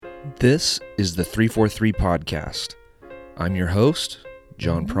This is the 343 Podcast. I'm your host,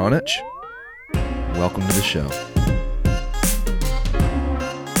 John Pronich. Welcome to the show.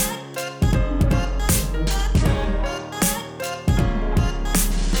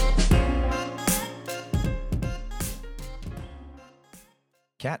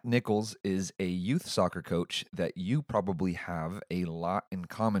 Kat Nichols is a youth soccer coach that you probably have a lot in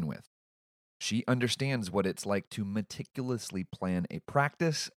common with. She understands what it's like to meticulously plan a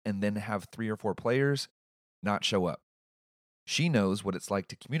practice and then have 3 or 4 players not show up. She knows what it's like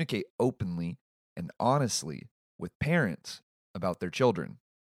to communicate openly and honestly with parents about their children.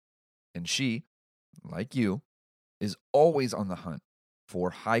 And she, like you, is always on the hunt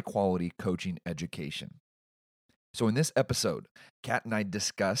for high-quality coaching education. So in this episode, Kat and I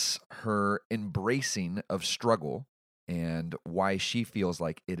discuss her embracing of struggle and why she feels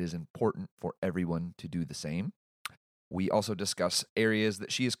like it is important for everyone to do the same. We also discuss areas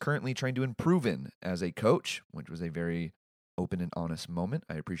that she is currently trying to improve in as a coach, which was a very open and honest moment.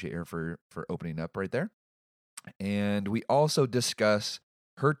 I appreciate her for opening up right there. And we also discuss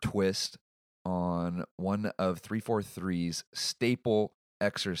her twist on one of 343's staple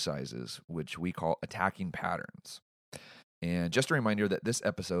exercises, which we call attacking patterns. And just a reminder that this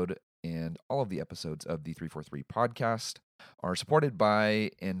episode and all of the episodes of the 343 Podcast are supported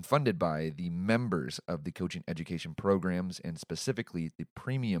by and funded by the members of the coaching education programs, and specifically the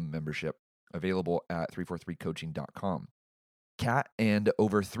premium membership available at 343coaching.com. Kat and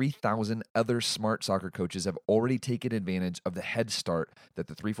over 3,000 other smart soccer coaches have already taken advantage of the head start that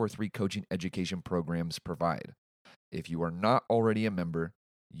the 343 coaching education programs provide. If you are not already a member,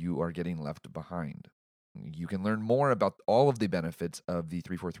 you are getting left behind. You can learn more about all of the benefits of the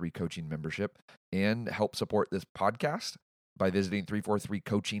 343 coaching membership and help support this podcast by visiting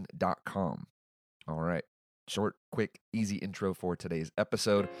 343coaching.com. All right. Short, quick, easy intro for today's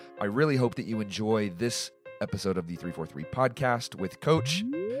episode. I really hope that you enjoy this episode of the 343 Podcast with Coach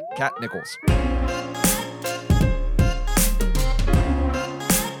Kat Nichols.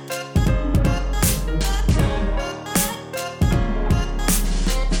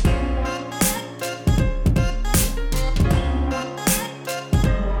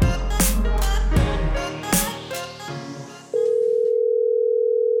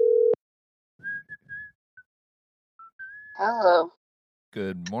 Hello.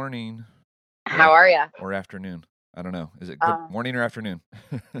 Good morning. How are ya? Or afternoon. I don't know. Is it good morning or afternoon?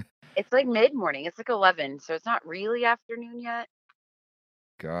 It's like mid-morning. It's like 11, so it's not really afternoon yet,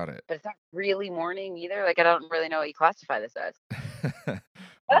 Got it. but it's not really morning either. Like, I don't really know what you classify this as. Well,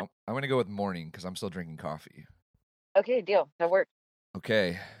 I'm going to go with morning because I'm still drinking coffee. Okay, deal. That works.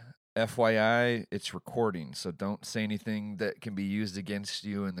 Okay. FYI, it's recording, so don't say anything that can be used against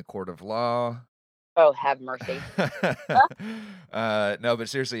you in the court of law. Oh, have mercy. No, but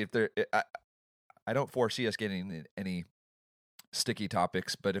seriously, if I don't foresee us getting any sticky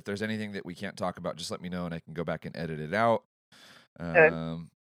topics, but if there's anything that we can't talk about, just let me know and I can go back and edit it out. I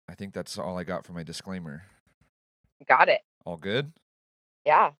think that's all I got for my disclaimer. Got it. All good?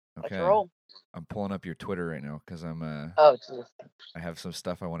 Yeah. Okay. Let's roll. I'm pulling up your Twitter right now because Oh, jeez. I have some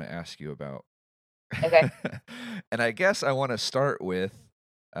stuff I want to ask you about. Okay. And I guess I want to start with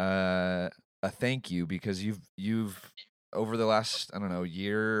a thank you, because you've over the last, I don't know,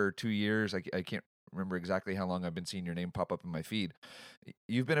 year or 2 years, I can't remember exactly how long I've been seeing your name pop up in my feed.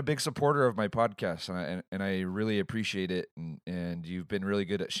 You've been a big supporter of my podcast, and I really appreciate it. And you've been really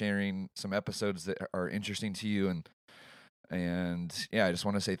good at sharing some episodes that are interesting to you. And yeah, I just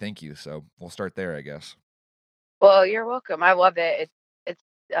want to say thank you. So we'll start there, I guess. Well, you're welcome. I love it. It's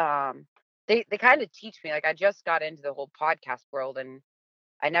they kind of teach me. Like, I just got into the whole podcast world, and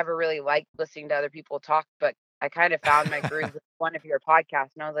I never really liked listening to other people talk, but I kind of found my groove with one of your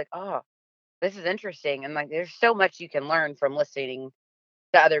podcasts, and I was like, oh, this is interesting. And like, there's so much you can learn from listening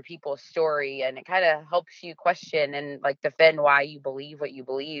to other people's story, and it kind of helps you question and like defend why you believe what you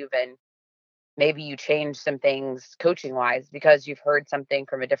believe, and maybe you change some things coaching wise because you've heard something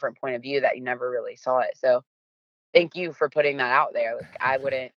from a different point of view that you never really saw it. So thank you for putting that out there.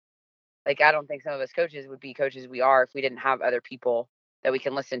 Like, I don't think some of us coaches would be coaches we are if we didn't have other people that we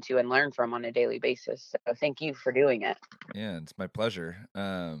can listen to and learn from on a daily basis. So thank you for doing it. Yeah, it's my pleasure.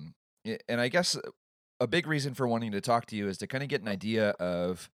 And I guess a big reason for wanting to talk to you is to kind of get an idea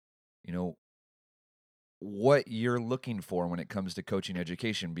of, what you're looking for when it comes to coaching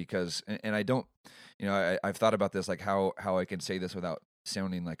education, because, and I don't, I've thought about this, like how I can say this without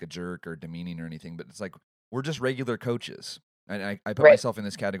sounding like a jerk or demeaning or anything, but it's like, we're just regular coaches. And I put myself in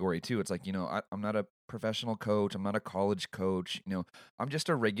this category too. It's like, I'm not a professional coach. I'm not a college coach. I'm just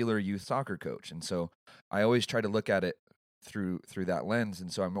a regular youth soccer coach. And so I always try to look at it through that lens,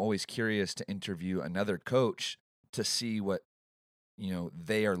 and so I'm always curious to interview another coach to see what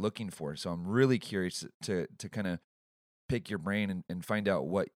they are looking for. So I'm really curious to kind of pick your brain and find out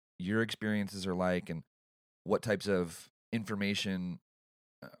what your experiences are like and what types of information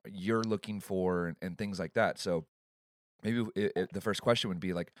you're looking for and things like that. So maybe the first question would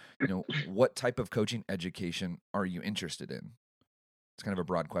be like, what type of coaching education are you interested in? It's kind of a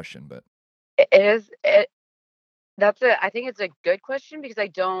broad question, but It is I think it's a good question because I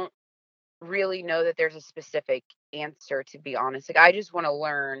don't really know that there's a specific answer, to be honest. Like, I just want to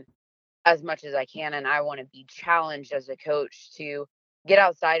learn as much as I can, and I want to be challenged as a coach to get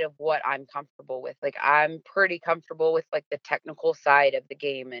outside of what I'm comfortable with. Like, I'm pretty comfortable with like the technical side of the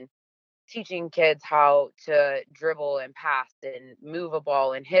game and teaching kids how to dribble and pass and move a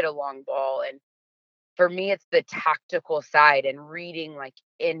ball and hit a long ball. And for me, it's the tactical side and reading like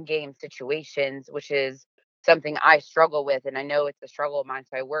in-game situations, which is something I struggle with. And I know it's a struggle of mine.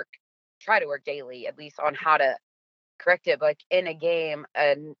 So try to work daily, at least on how to correct it. Like in a game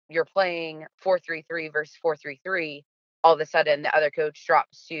and you're playing 4-3-3 versus 4-3-3, all of a sudden the other coach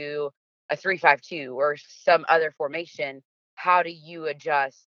drops to a 3-5-2 or some other formation. How do you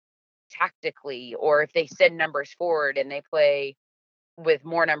adjust tactically? Or if they send numbers forward and they play with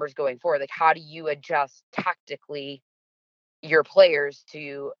more numbers going forward, like how do you adjust tactically your players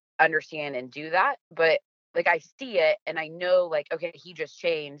to understand and do that? But like I see it and I know like, okay, he just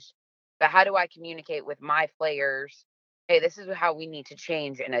changed, but how do I communicate with my players? Hey, this is how we need to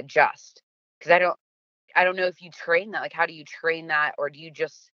change and adjust. Because I don't know if you train that. Like, how do you train that, or do you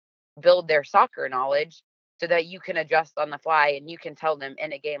just build their soccer knowledge so that you can adjust on the fly and you can tell them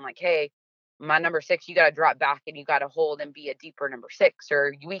in a game, like, hey, my number six, you got to drop back and you got to hold and be a deeper number six,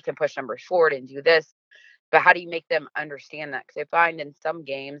 or we can push numbers forward and do this. But how do you make them understand that? Because I find in some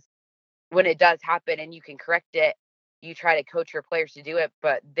games when it does happen and you can correct it, you try to coach your players to do it,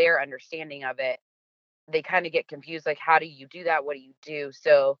 but their understanding of it, they kind of get confused. Like, how do you do that? What do you do?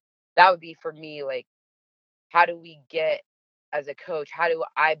 So that would be for me, like, how do we get as a coach, how do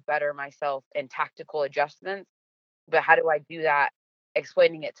I better myself in tactical adjustments? But how do I do that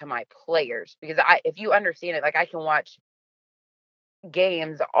explaining it to my players? Because if you understand it, like I can watch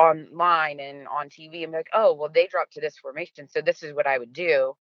games online and on TV and be like, oh, well, they dropped to this formation. So this is what I would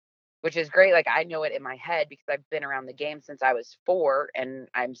do, which is great. Like I know it in my head because I've been around the game since I was 4 and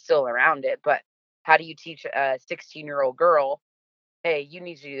I'm still around it. But how do you teach a 16-year-old girl, hey, you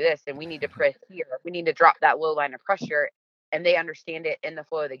need to do this and we need to press here. We need to drop that low line of pressure. And they understand it in the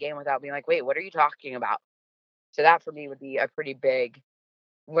flow of the game without being like, wait, what are you talking about? So that for me would be a pretty big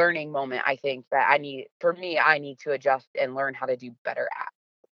learning moment. I think that I need to adjust and learn how to do better at.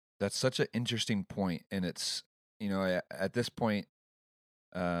 that's such an interesting point, and it's at this point,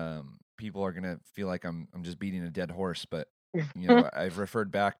 people are gonna feel like I'm just beating a dead horse, but I've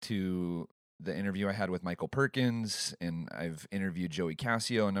referred back to the interview I had with Michael Perkins, and I've interviewed Joey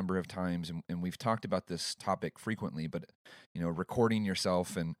Cassio a number of times, and we've talked about this topic frequently. But recording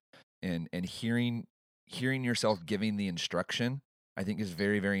yourself and hearing yourself giving the instruction, I think is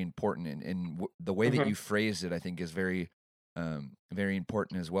very, very important, and the way that Mhm. you phrased it, I think, is very very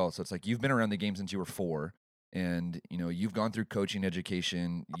important as well. So it's like you've been around the game since you were 4, and you've gone through coaching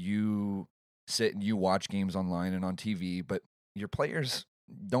education. You sit and you watch games online and on TV, but your players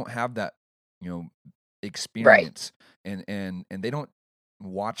don't have that you know Right. experience, and they don't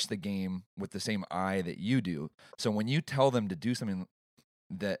watch the game with the same eye that you do. So when you tell them to do something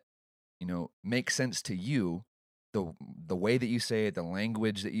that makes sense to you, the way that you say it, the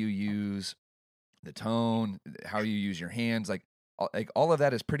language that you use, the tone, how you use your hands, like all of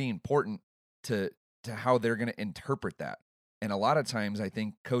that is pretty important to how they're going to interpret that. And a lot of times I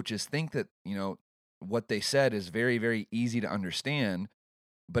think coaches think that, what they said is very, very easy to understand,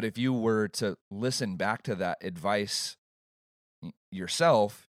 but if you were to listen back to that advice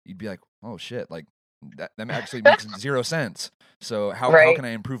yourself, you'd be like, "Oh shit, like that actually makes 0 sense. So how Right. can I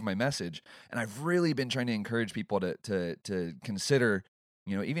improve my message?" And I've really been trying to encourage people to consider,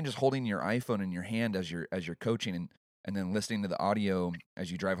 even just holding your iPhone in your hand as you're coaching, and then listening to the audio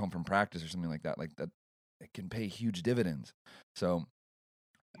as you drive home from practice or something like that. Like that, it can pay huge dividends. So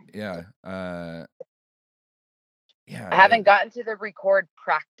yeah, I yeah, haven't gotten to the record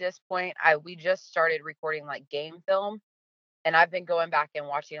practice point. I We just started recording like game film, and I've been going back and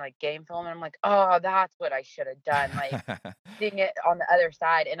watching like game film, and I'm like, oh, that's what I should have done. Like seeing it on the other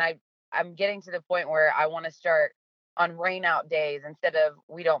side. And I'm getting to the point where I want to start on rain out days instead of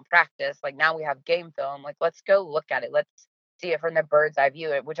we don't practice. Like now we have game film. Like let's go look at it. Let's see it from the bird's eye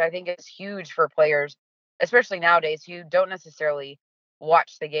view, which I think is huge for players, especially nowadays who don't necessarily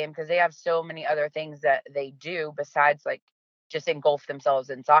watch the game because they have so many other things that they do besides like just engulf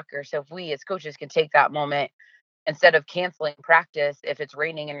themselves in soccer. So if we as coaches can take that moment instead of canceling practice if it's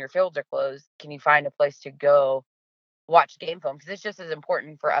raining and your fields are closed, can you find a place to go watch game film? Because it's just as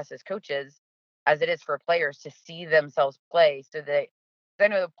important for us as coaches as it is for players to see themselves play so that I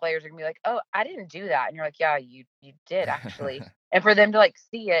know the players are gonna be like, "Oh, I didn't do that." And you're like, "Yeah, you did actually." And for them to like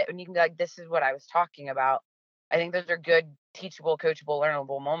see it and you can be like, "This is what I was talking about." I think those are good teachable, coachable,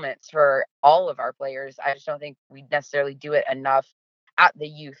 learnable moments for all of our players. I just don't think we necessarily do it enough at the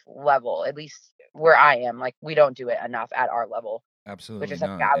youth level, at least where I am. Like we don't do it enough at our level, which Absolutely is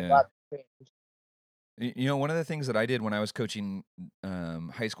something not. I would Yeah. love to change. You know, one of the things that I did when I was coaching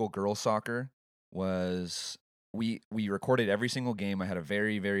high school girls soccer was we recorded every single game. I had a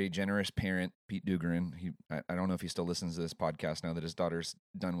very very generous parent, Pete Dugerin. I don't know if he still listens to this podcast now that his daughter's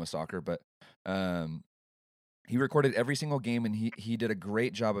done with soccer, but um, he recorded every single game, and he did a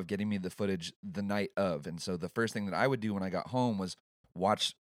great job of getting me the footage the night of. And so the first thing that I would do when I got home was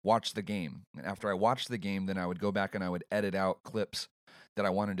watch the game. And after I watched the game, then I would go back and I would edit out clips that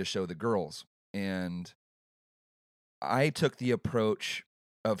I wanted to show the girls. And I took the approach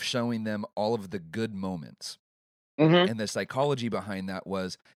of showing them all of the good moments. Mhm. And the psychology behind that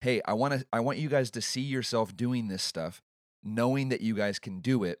was, hey, I want you guys to see yourself doing this stuff, knowing that you guys can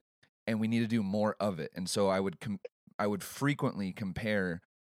do it, and we need to do more of it. And so I would frequently compare,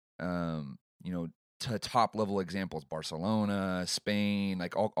 you know, to top level examples, Barcelona, Spain,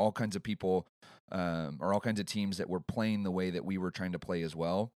 like all kinds of people, or all kinds of teams that were playing the way that we were trying to play as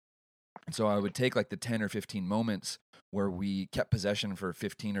well. And so I would take like the 10 or 15 moments where we kept possession for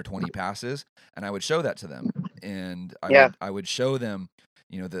 15 or 20 passes, and I would show that to them. And Yeah. I would show them,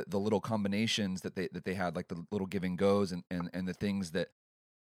 you know, the little combinations that they had, like the little give and goes, and the things that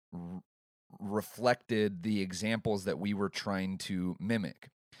r- reflected the examples that we were trying to mimic.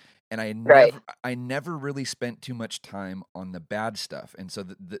 And Right. I never really spent too much time on the bad stuff. And so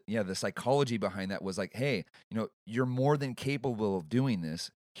the psychology behind that was like, hey, you know, you're more than capable of doing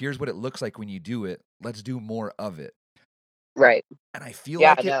this. Here's what it looks like when you do it. Let's do more of it. Right. And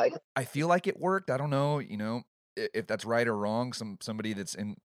Yeah, no, I feel like it worked. I don't know, you know, if that's right or wrong. Somebody that's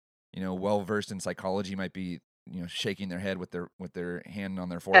in, you know, well versed in psychology might be, you know, shaking their head with their hand on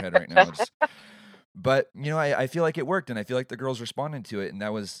their forehead right now. Just but you know, I feel like it worked, and I feel like the girls responded to it, and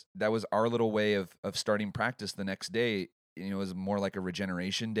that was our little way of starting practice the next day. You know, it was more like a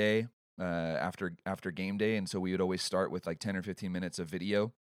regeneration day after game day, and so we would always start with like 10 or 15 minutes of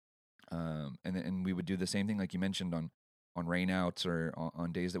video, and we would do the same thing like you mentioned on rainouts or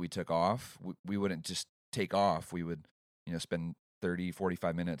on days that we took off. We wouldn't just take off. We would, you know, spend 30,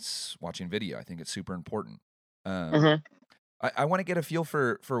 45 minutes watching video. I think it's super important. Um, mhm. I want to get a feel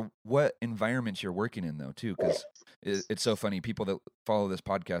for what environments you're working in though too, because it's so funny. People that follow this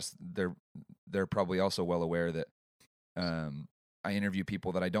podcast, they're probably also well aware that um, I interview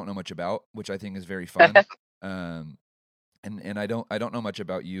people that I don't know much about, which I think is very fun. Um, and I don't know much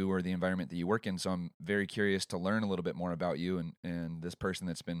about you or the environment that you work in, so I'm very curious to learn a little bit more about you and this person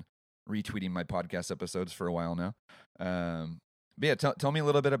that's been retweeting my podcast episodes for a while now. But yeah, tell me a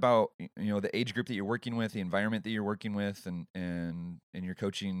little bit about, you know, the age group that you're working with, the environment that you're working with, and your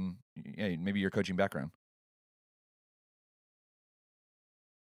coaching, yeah, maybe your coaching background.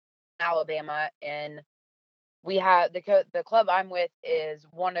 Alabama, and we have the club I'm with is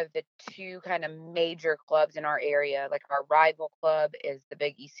one of the two kind of major clubs in our area. Like our rival club is the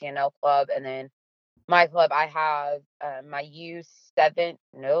big ECNL club, and then my club I have my U7.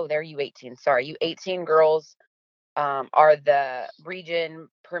 No, they're U18. Sorry, U18 girls are the region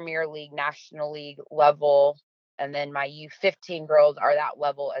Premier League, National League level, and then my U15 girls are that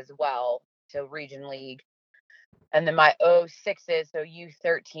level as well, so Region League. And then my O6s, so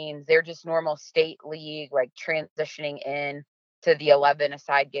U13s, they're just normal state league, like transitioning in to the 11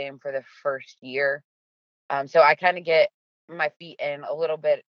 aside game for the first year. So I kind of get my feet in a little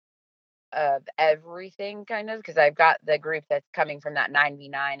bit of everything, kind of, because I've got the group that's coming from that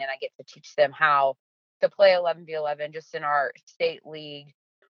 9v9, and I get to teach them how to play 11v11 just in our state league,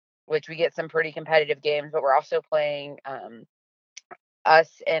 which we get some pretty competitive games, but we're also playing us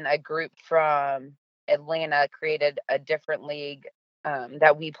and a group from Atlanta created a different league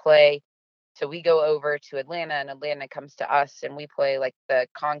that we play. So we go over to Atlanta, and Atlanta comes to us, and we play like the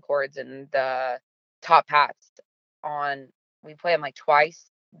Concords and the Top Hats on. We play them like twice,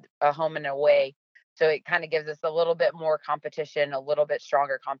 a home and away. So it kind of gives us a little bit more competition, a little bit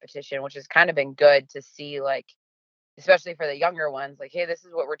stronger competition, which has kind of been good to see. Like, especially for the younger ones, like, hey, this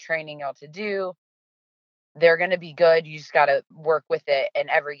is what we're training y'all to do. They're going to be good. You just got to work with it. And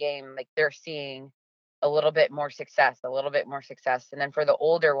every game, like they're seeing a little bit more success, a little bit more success. And then for the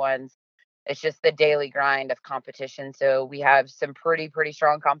older ones, it's just the daily grind of competition. So we have some pretty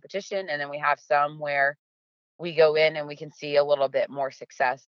strong competition, and then we have some where we go in and we can see a little bit more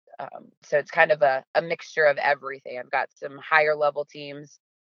success. So it's kind of a mixture of everything. I've got some higher level teams,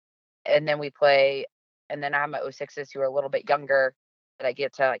 and then we play, and then I have my O6s who are a little bit younger that I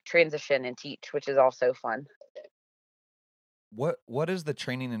get to like transition and teach, which is also fun. What is the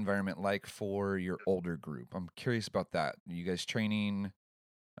training environment like for your older group? I'm curious about that. You guys training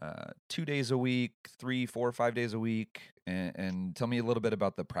 2 days a week, 3, 4, 5 days a week, and tell me a little bit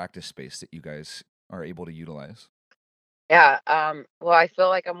about the practice space that you guys are able to utilize. Yeah. Well, I feel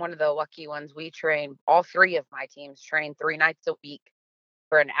like I'm one of the lucky ones. We train all three of my teams train 3 nights a week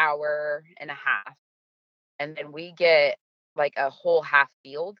for an hour and a half. And then we get like a whole half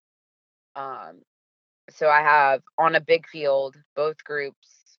field. Um, so I have on a big field, both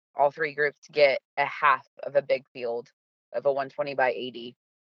groups, all three groups get a half of a big field of a 120 by 80,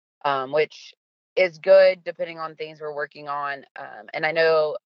 which is good depending on things we're working on. And I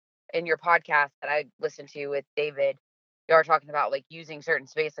know in your podcast that I listened to with David, you are talking about like using certain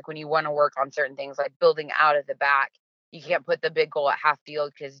space, like when you want to work on certain things, like building out of the back, you can't put the big goal at half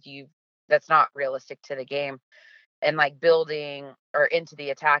field because that's not realistic to the game. And like building or into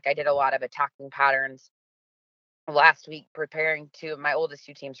the attack, I did a lot of attacking patterns last week preparing two of my oldest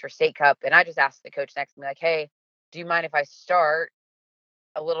two teams for state cup, and I just asked the coach next to me like, hey, do you mind if I start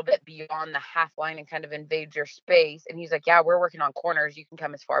a little bit beyond the half line and kind of invade your space? And he's like, yeah, we're working on corners, you can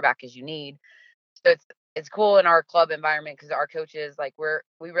come as far back as you need. So it's cool in our club environment because our coaches, like,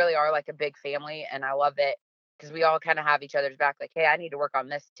 we really are like a big family, and I love it because we all kind of have each other's back. Like, hey, I need to work on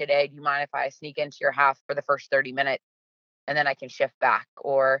this today, do you mind if I sneak into your half for the first 30 minutes and then I can shift back?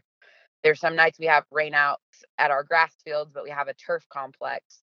 Or there's some nights we have rainouts at our grass fields, but we have a turf complex,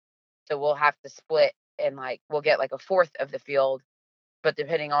 so we'll have to split, and like we'll get like a fourth of the field. But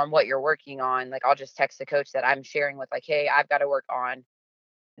depending on what you're working on, like I'll just text the coach that I'm sharing with, like, hey, I've got to work on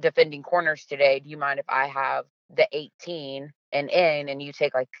defending corners today. Do you mind if I have the 18 and you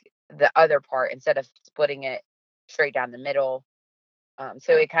take like the other part instead of splitting it straight down the middle?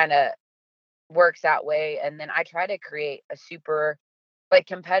 So it kind of works that way. And then I try to create a super like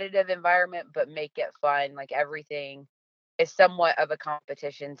competitive environment, but make it fun. Like everything is somewhat of a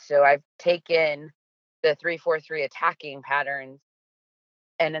competition. So I've taken the 3-4-3 attacking patterns,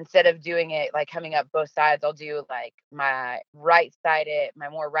 and instead of doing it like coming up both sides, I'll do like my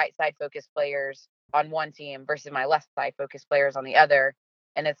more right side focused players on one team versus my left side focused players on the other.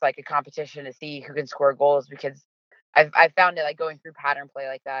 And it's like a competition to see who can score goals because I've found it like going through pattern play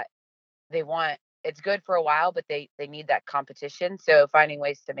like that. It's good for a while, but they need that competition. So finding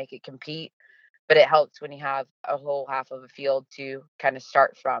ways to make it compete, but it helps when you have a whole half of a field to kind of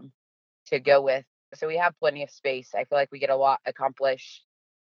start from to go with. So we have plenty of space. I feel like we get a lot accomplished.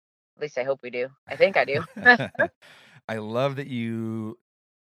 At least I hope we do. I think I do. I love that you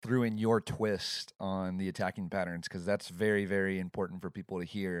threw in your twist on the attacking patterns because that's very, very important for people to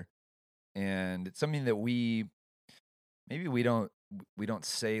hear. And it's something that maybe we don't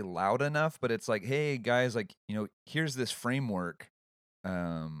say loud enough, but it's like, hey guys, like, here's this framework.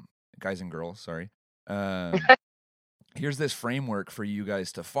 Guys and girls, sorry. Here's this framework for you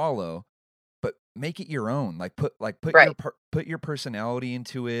guys to follow, but make it your own. Like put Right. put your personality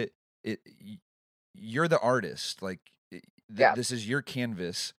into it. You're the artist. Like Yeah. this is your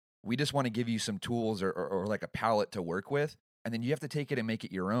canvas. We just want to give you some tools or like a palette to work with, and then you have to take it and make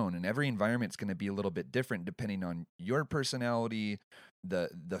it your own. And every environment's going to be a little bit different depending on your personality, the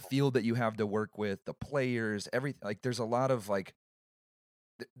field that you have to work with, the players, everything. Like there's a lot of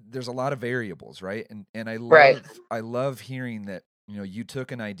variables, right? And Right. I love hearing that you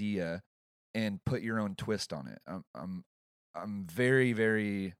took an idea and put your own twist on it. I'm very,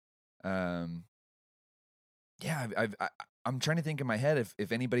 very yeah, I'm trying to think in my head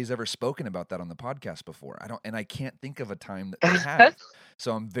if anybody's ever spoken about that on the podcast before. I can't think of a time that they have.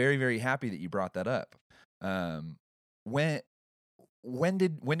 So I'm very, very happy that you brought that up. When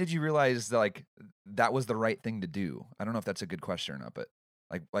did you realize that, like, that was the right thing to do? I don't know if that's a good question or not, but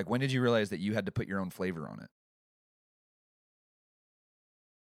like when did you realize that you had to put your own flavor on it?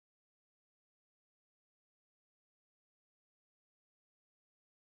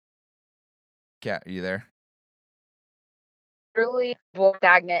 Kat, are you there? Really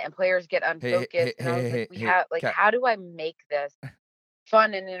stagnant and players get Hey, hey, unfocused. And I hey, was like, hey, hey, Kat. how do I make this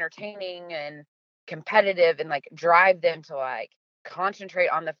fun and entertaining and competitive and like drive them to like concentrate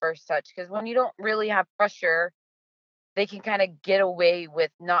on the first touch? Because when you don't really have pressure, they can kind of get away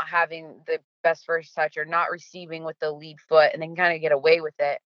with not having the best first touch or not receiving with the lead foot, and they can kind of get away with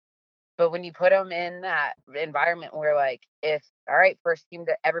it. But when you put them in that environment where, like, if all right, first team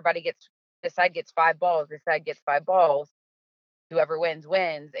that everybody gets this side gets 5 balls, this side gets 5 balls, whoever wins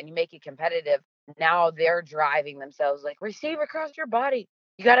wins, and you make it competitive, now they're driving themselves like, receive across your body.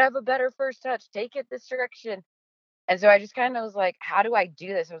 You got to have a better first touch. Take it this direction. And so I just kind of was like, how do I do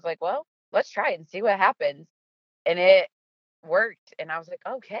this? I was like, well, let's try it and see what happens. And it worked. And I was like,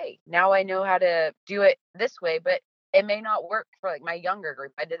 okay, now I know how to do it this way, but it may not work for like my younger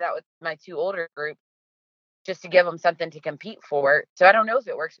group. I did that with my 2 older group just to give them something to compete for. So I don't know if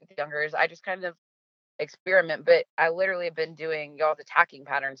it works with the youngers. I just kind of experiment, but I literally have been doing y'all's attacking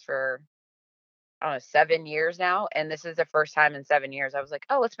patterns for I don't know, 7 years now, and this is the first time in 7 years I was like,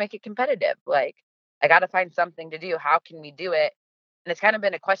 "Oh, let's make it competitive." Like, I gotta find something to do. How can we do it? And it's kind of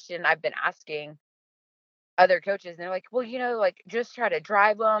been a question I've been asking other coaches, and they're like, "Well, like, just try to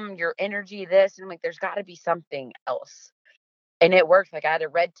drive them, your energy, this." And I'm like, "There's gotta be something else." And it worked. Like, I had a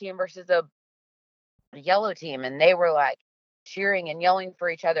red team versus a yellow team, and they were, like, cheering and yelling for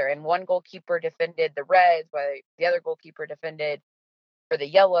each other, and one goalkeeper defended the reds while the other goalkeeper defended for the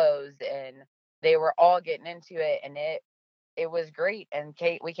yellows, and they were all getting into it, and it was great. And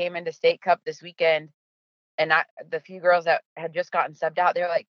Kate, we came into state cup this weekend, and the few girls that had just gotten subbed out, they're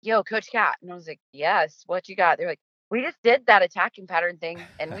like, yo, Coach Cat. And I was like, yes, what you got? They're like, we just did that attacking pattern thing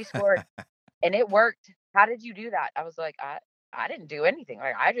and we scored and it worked. How did you do that? I was like, I didn't do anything.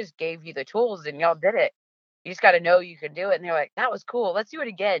 Like, I just gave you the tools and y'all did it. You just got to know you can do it. And they're like, that was cool, let's do it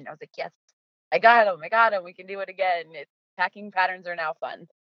again. I was like, yes, I got him, we can do it again. Attacking patterns are now fun.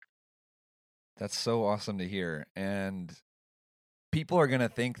 That's so awesome to hear. And people are gonna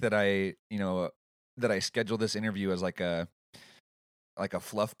think that I schedule this interview as like a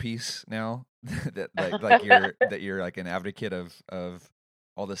fluff piece now. that you're like an advocate of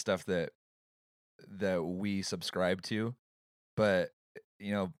all the stuff that we subscribe to. But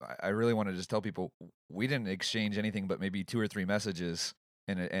I really want to just tell people we didn't exchange anything but maybe 2 or 3 messages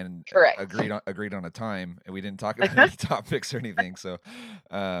and Correct. agreed on a time, and we didn't talk about any topics or anything. So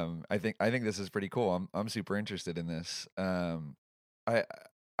I think this is pretty cool. I'm super interested in this. I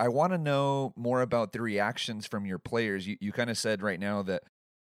I want to know more about the reactions from your players. You kind of said right now that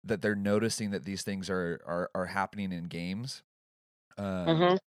they're noticing that these things are happening in games.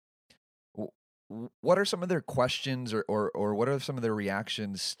 hmm What are some of their questions, or what are some of their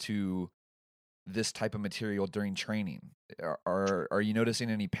reactions to this type of material during training? Are you noticing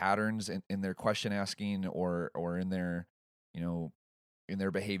any patterns in their question asking, or in their in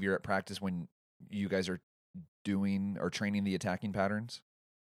their behavior at practice when you guys are doing or training the attacking patterns?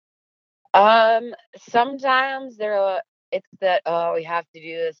 Sometimes it's that, oh, we have to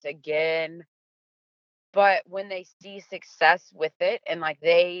do this again. But when they see success with it and like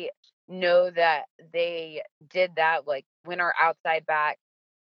they know that they did that, like when our outside back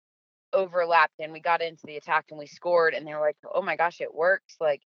overlapped and we got into the attack and we scored and they were like, oh my gosh, it works.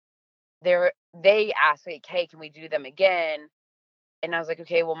 Like they asked like, hey, can we do them again? And I was like,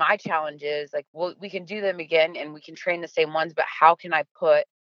 okay, well, my challenge is like, well, we can do them again and we can train the same ones, but how can I put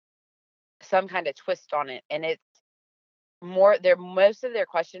some kind of twist on it? And it's more their most of their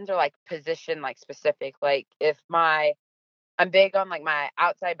questions are like position like specific. Like if my I'm big on like my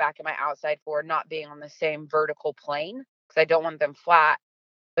outside back and my outside forward not being on the same vertical plane because I don't want them flat.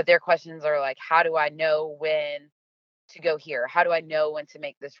 But their questions are like, how do I know when to go here? How do I know when to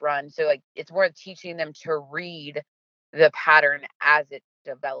make this run? So like it's more teaching them to read the pattern as it's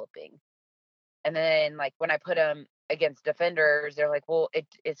developing. And then like when I put them against defenders, they're like, well,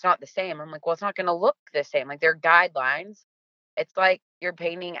 it's not the same. I'm like, well, it's not going to look the same. Like they're guidelines. It's like you're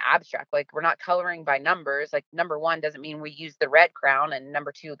painting abstract. Like we're not coloring by numbers. Like number one doesn't mean we use the red crown and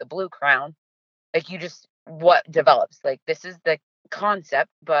number two the blue crown. Like you just what develops. Like this is the concept,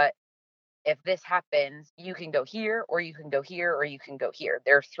 but if this happens, you can go here or you can go here or you can go here.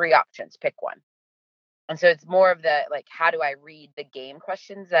 There are 3 options, pick one. And so it's more of the like, how do I read the game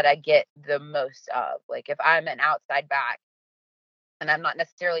questions that I get the most of? Like if I'm an outside back and I'm not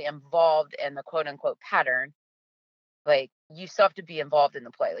necessarily involved in the quote unquote pattern, like you still have to be involved in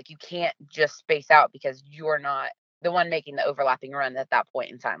the play. Like you can't just space out because you're not the one making the overlapping run at that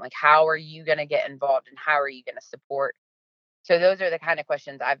point in time. Like how are you going to get involved and how are you going to support? So those are the kind of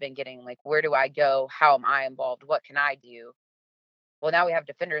questions I've been getting. Like where do I go? How am I involved? What can I do? Well, now we have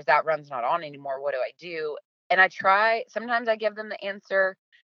defenders, that run's not on anymore. What do I do? And I try, sometimes I give them the answer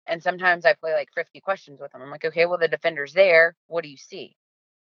and sometimes I play like 50 questions with them. I'm like, okay, well, the defender's there. What do you see?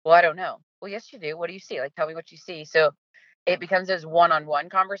 Well, I don't know. Well, yes, you do. What do you see? Like, tell me what you see. So it becomes those one-on-one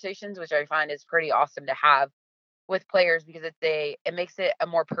conversations, which I find is pretty awesome to have with players because it makes it a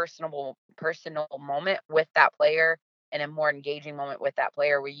more personal moment with that player. in a more engaging moment with that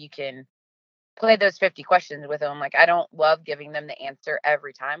player where you can play those 50 questions with them. Like, I don't love giving them the answer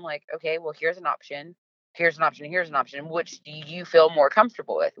every time. Like, okay, well, here's an option. Here's an option. Here's an option. Which do you feel more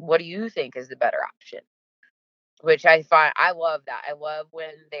comfortable with? What do you think is the better option? Which I find I love that. I love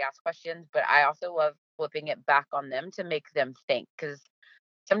when they ask questions, but I also love flipping it back on them to make them think because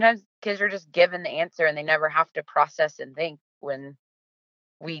sometimes kids are just given the answer and they never have to process and think when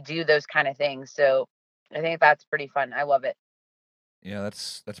we do those kind of things. So I think that's pretty fun. I love it. Yeah,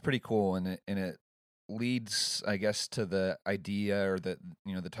 that's pretty cool, and it leads, I guess, to the idea or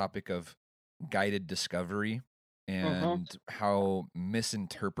the topic of guided discovery Hmm. and how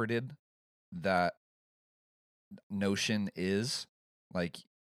misinterpreted that notion is. Like,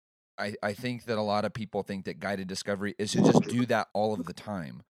 I think that a lot of people think that guided discovery is to just do that all of the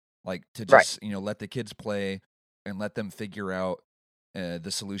time, like to Right. just let the kids play and let them figure out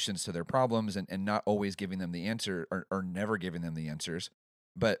the solutions to their problems, and not always giving them the answer, or never giving them the answers.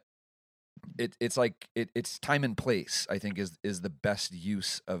 But it's like it's time and place, I think, is the best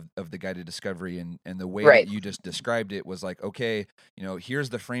use of the guided discovery, and the way that Right. you just described it was like, okay, here's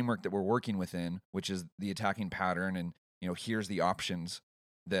the framework that we're working within, which is the attacking pattern, and here's the options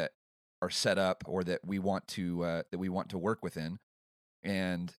that are set up or that we want to work within.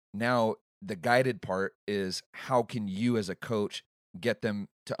 And now the guided part is, how can you as a coach get them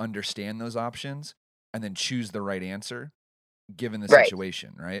to understand those options and then choose the right answer given the Right.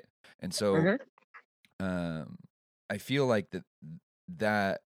 situation, right? And so Hmm. um, I feel like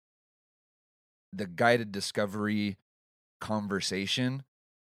that the guided discovery conversation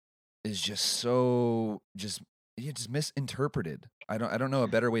is just so just misinterpreted. I don't know a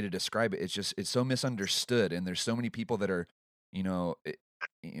better way to describe it. It's so misunderstood, and there's so many people that are, you know, it,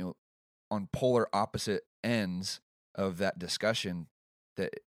 you know, on polar opposite ends of that discussion.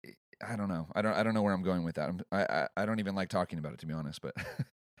 That I don't know. I don't know where I'm going with that. I don't even like talking about it, to be honest. But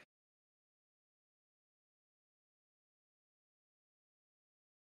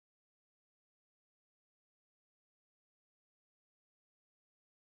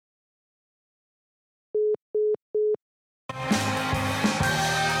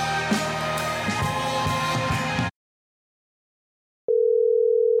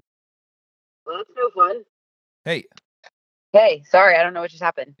Well, that's no fun. hey, Hey, sorry, I don't know what just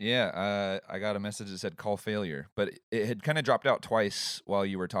happened. yeah, I got a message that said call failure, but it had kind of dropped out twice while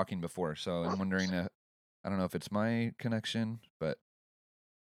you were talking before. So I'm wondering, I don't know if it's my connection, but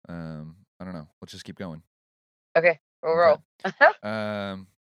I don't know. Let's just keep going. Okay, we'll Okay. roll.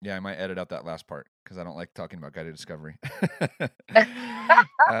 Yeah, I might edit out that last part because I don't like talking about guided discovery.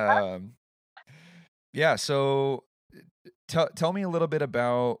 um, yeah. So tell me a little bit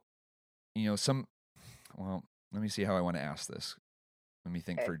about some. Well, let me see how I want to ask this. Let me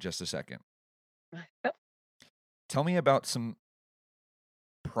think Okay. for just a second. Tell me about some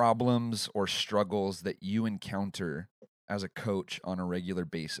problems or struggles that you encounter as a coach on a regular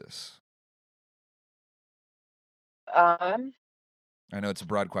basis. Um, I know it's a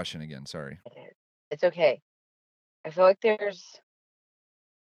broad question again. Sorry. it's okay. I feel like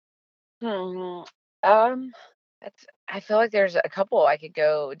hmm, um, I feel like there's a couple I could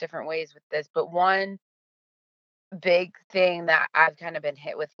go different ways with this, but one big thing that I've kind of been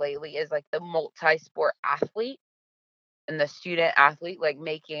hit with lately is like the multi-sport athlete and the student athlete, like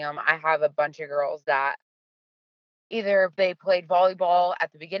making them. I have a bunch of girls that either they played volleyball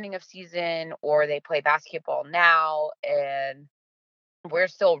at the beginning of season or they play basketball now, and we're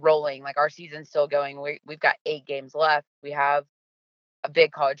still rolling. Like, our season's still going. We've got 8 games left. We have a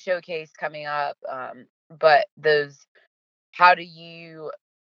big college showcase coming up. But how do you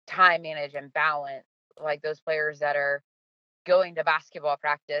time manage and balance like those players that are going to basketball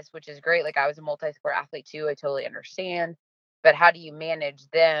practice, which is great. Like, I was a multi-sport athlete too. I totally understand. But how do you manage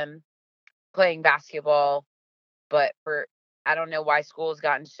them playing basketball? But I don't know why school has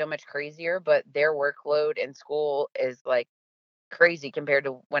gotten so much crazier, but their workload in school is like crazy compared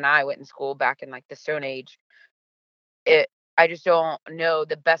to when I went in school back in like the Stone Age. It I just don't know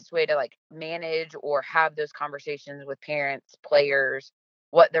the best way to like manage or have those conversations with parents, players,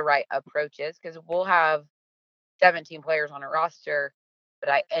 what the right approach is. Because we'll have 17 players on a roster, but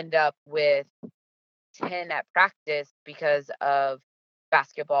I end up with 10 at practice because of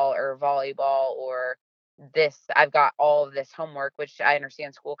basketball or volleyball or this. I've got all of this homework, which I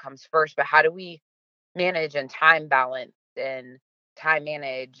understand school comes first, but how do we manage and time balance and time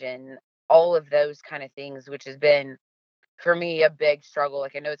manage and all of those kind of things, which has been for me a big struggle.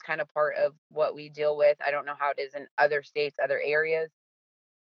 Like, I know it's kind of part of what we deal with. I don't know how it is in other states, other areas.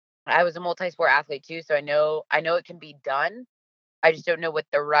 I was a multi-sport athlete too, so I know it can be done, I just don't know what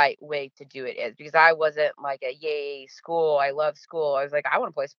the right way to do it is, because I wasn't like a yay school. I love school. I was like, I want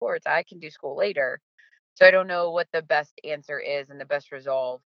to play sports. I can do school later. So I don't know what the best answer is and the best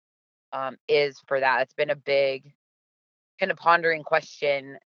resolve is for that. It's been a big kind of pondering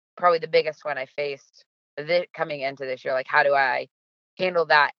question, probably the biggest one I faced coming into this year. Like, how do I handle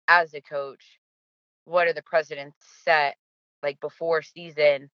that as a coach? What are the precedents set like before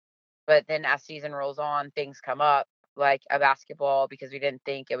season? But then as season rolls on, things come up like a basketball because we didn't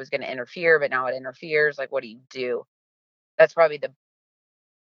think it was going to interfere, but now it interferes. Like, what do you do? That's probably the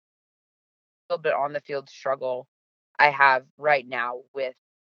little bit on the field struggle I have right now with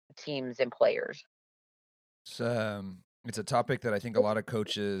teams and players. It's a topic that I think a lot of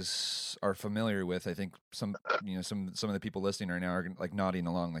coaches are familiar with. I think some of the people listening right now are like nodding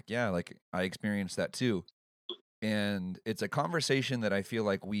along, like, yeah, like I experienced that too. And it's a conversation that I feel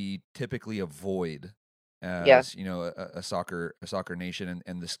like we typically avoid Yeah. as, a soccer nation,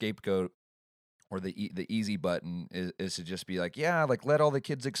 and the scapegoat or the easy button is to just be like, yeah, like let all the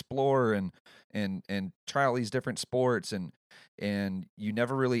kids explore and try all these different sports, and you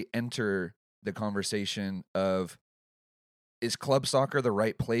never really enter the conversation of, is club soccer the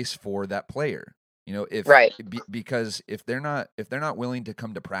right place for that player? Right. Because if they're not willing to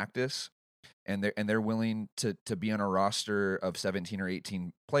come to practice, and they're willing to be on a roster of 17 or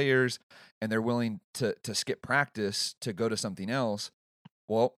 18 players, and they're willing to skip practice to go to something else,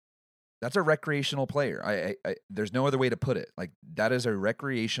 well, that's a recreational player. There's no other way to put it. Like, that is a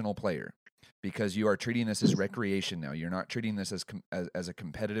recreational player, because you are treating this as recreation now. You're not treating this as a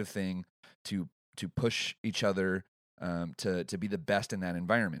competitive thing to push each other, to be the best in that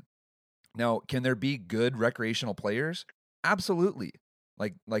environment. Now, can there be good recreational players? Absolutely.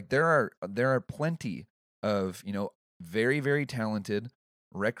 Like there are plenty of, very, very talented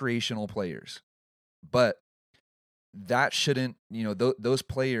recreational players. But that shouldn't, those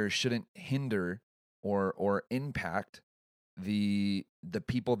players shouldn't hinder or impact the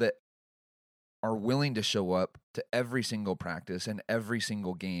people that are willing to show up to every single practice and every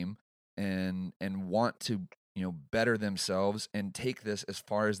single game, and want to, better themselves and take this as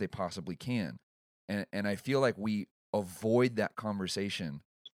far as they possibly can. And I feel like we avoid that conversation,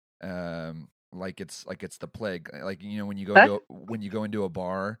 like it's the plague. Like, when you Huh? go into a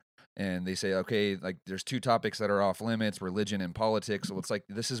bar and they say, okay, like there's two topics that are off limits: religion and politics. So it's like,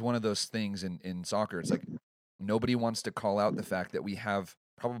 this is one of those things in soccer. It's like nobody wants to call out the fact that we have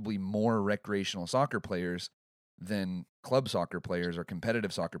probably more recreational soccer players than club soccer players or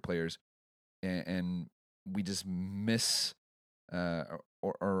competitive soccer players, and we just miss,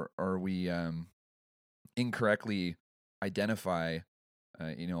 or we incorrectly identify,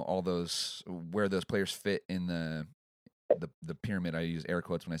 all those, where those players fit in the pyramid. I use air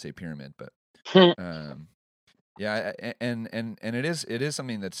quotes when I say pyramid, but yeah, and it is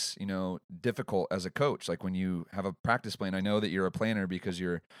something that's, difficult as a coach. Like, when you have a practice plan, I know that you're a planner because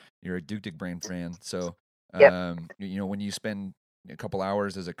you're a Duke Brain fan. So, Yep. when you spend a couple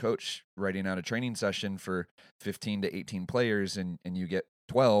hours as a coach writing out a training session for 15 to 18 players, and you get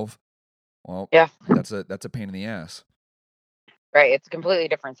 12, well, Yeah. that's a pain in the ass. Right. It's a completely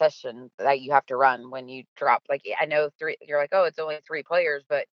different session that you have to run when you drop. Like, I know three, you're like, oh, it's only three players,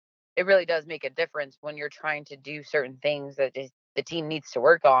 but it really does make a difference when you're trying to do certain things that the team needs to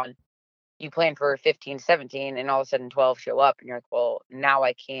work on. You plan for 15, 17, and all of a sudden 12 show up, and you're like, well, now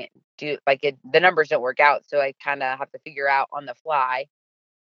I can't do like it. The numbers don't work out. So I kind of have to figure out on the fly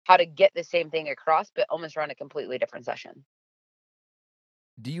how to get the same thing across, but almost run a completely different session.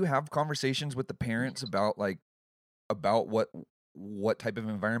 Do you have conversations with the parents about, like, about what type of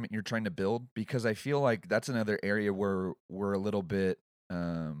environment you're trying to build? Because I feel like that's another area where we're a little bit,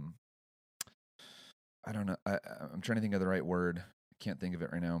 I don't know, I'm trying to think of the right word. I can't think of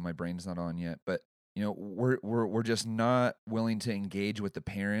it right now. My brain's not on yet. But, we're just not willing to engage with the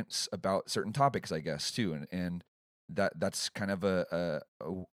parents about certain topics, I guess, too. And that's kind of a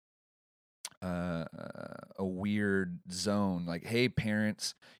weird zone. Like, hey,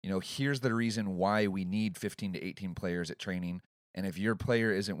 parents, here's the reason why we need 15 to 18 players at training. And if your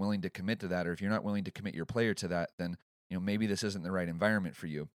player isn't willing to commit to that, or if you're not willing to commit your player to that, then, maybe this isn't the right environment for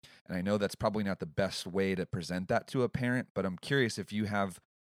you. And I know that's probably not the best way to present that to a parent, but I'm curious if you have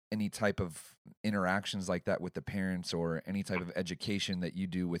any type of interactions like that with the parents, or any type of education that you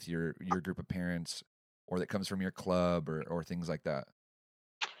do with your group of parents, or that comes from your club, or things like that.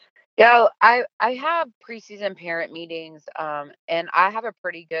 Yeah, I have preseason parent meetings, and I have a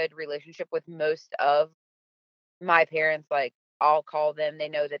pretty good relationship with most of my parents. Like, I'll call them, they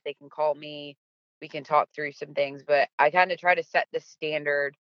know that they can call me. We can talk through some things, but I kind of try to set the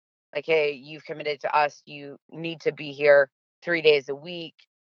standard like, hey, you've committed to us, you need to be here. 3 days a week.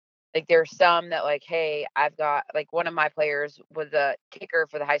 Like, there's some that, like, hey, I've got like, one of my players was a kicker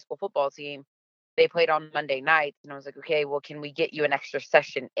for the high school football team. They played on Monday nights, and I was like, "Okay, well, can we get you an extra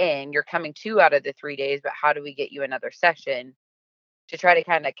session in? You're coming 2 out of the 3 days, but how do we get you another session?" To try to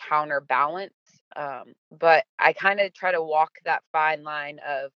kinda counterbalance, but I kinda try to walk that fine line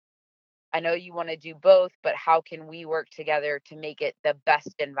of, I know you wanna do both, but how can we work together to make it the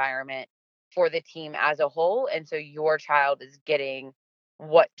best environment for the team as a whole, and so your child is getting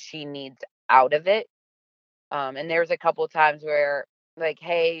what she needs out of it. And there's a couple times where, like,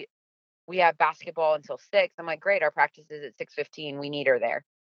 "Hey, we have basketball until 6." I'm like, "Great, our practice is at 6:15, we need her there."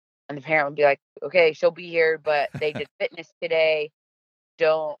 And the parent would be like, "Okay, she'll be here, but they did fitness today.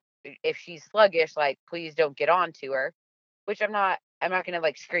 Don't If she's sluggish, like, please don't get on to her." Which I'm not gonna,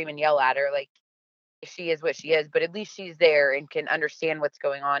 like, scream and yell at her, like, she is what she is, but at least she's there and can understand what's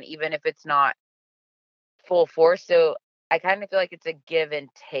going on, even if it's not full force. So I kind of feel like it's a give and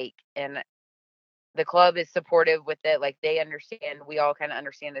take, and the club is supportive with it. Like, they understand, we all kind of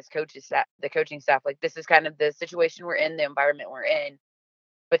understand this coaches staff, the coaching staff. Like, this is kind of the situation we're in, the environment we're in.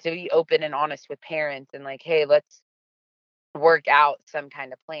 But to be open and honest with parents and like, hey, let's work out some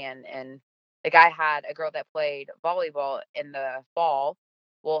kind of plan. And like, I had a girl that played volleyball in the fall.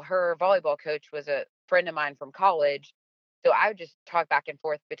 Well, her volleyball coach was a friend of mine from college. So I would just talk back and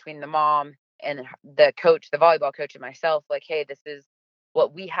forth between the mom and the coach, the volleyball coach, and myself, like, hey, this is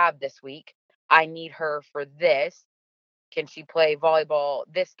what we have this week. I need her for this. Can she play volleyball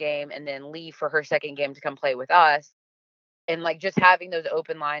this game and then leave for her second game to come play with us? And like, just having those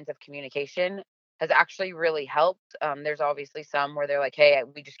open lines of communication has actually really helped. There's obviously some where they're like, hey,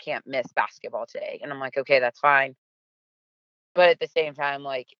 we just can't miss basketball today. And I'm like, okay, that's fine. But at the same time,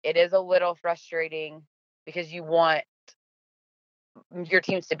 like, it is a little frustrating because you want your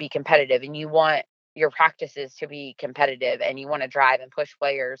teams to be competitive and you want your practices to be competitive and you want to drive and push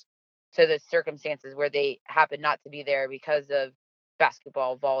players to the circumstances where they happen not to be there because of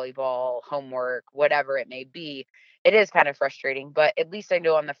basketball, volleyball, homework, whatever it may be. It is kind of frustrating, but at least I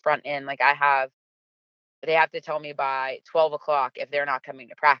know on the front end, like, they have to tell me by 12 o'clock if they're not coming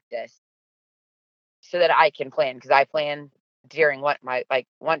to practice so that I can plan, because I plan during my like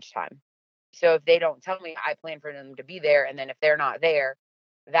lunchtime. So if they don't tell me, I plan for them to be there, and then if they're not there,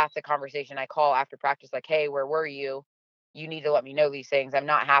 that's a conversation I call after practice, like, "Hey, where were you? You need to let me know these things. I'm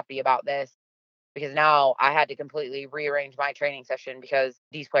not happy about this because now I had to completely rearrange my training session because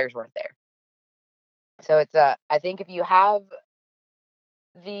these players weren't there." So I think if you have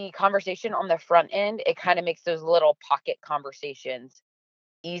the conversation on the front end, it kind of makes those little pocket conversations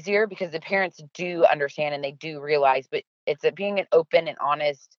easier because the parents do understand and they do realize, but it's being an open and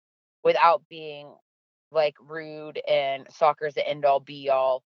honest without being like rude, and soccer's the end all be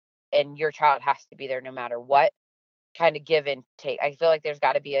all and your child has to be there no matter what. Kind of give and take. I feel like there's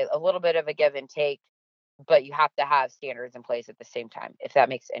got to be a little bit of a give and take, but you have to have standards in place at the same time, if that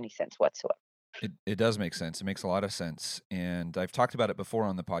makes any sense whatsoever. It does make sense. It makes a lot of sense. And I've talked about it before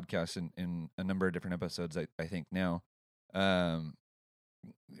on the podcast in a number of different episodes, I think now. Um,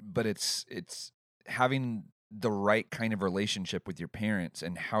 but it's having the right kind of relationship with your parents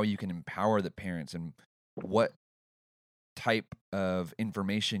and how you can empower the parents and what type of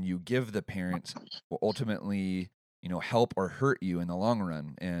information you give the parents will ultimately, help or hurt you in the long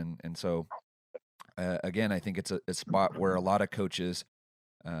run. And so again, I think it's a spot where a lot of coaches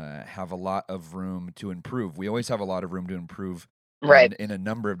have a lot of room to improve. We always have a lot of room to improve Right. in a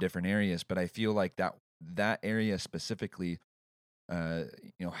number of different areas, but I feel like that area specifically,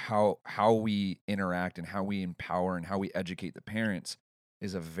 how we interact and how we empower and how we educate the parents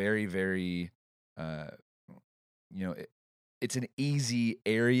is a very, very, uh, it's an easy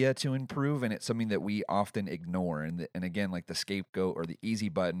area to improve, and it's something that we often ignore. And again, like, the scapegoat or the easy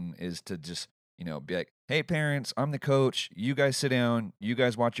button is to just, be like, hey, parents, I'm the coach. You guys sit down. You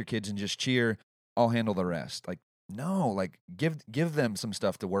guys watch your kids and just cheer. I'll handle the rest. Like, no, like, give them some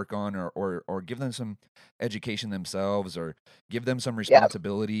stuff to work on, or give them some education themselves, or give them some Yeah.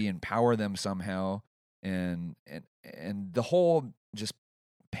 responsibility, empower them somehow. And the whole just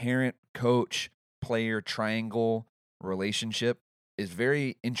parent, coach, player triangle relationship is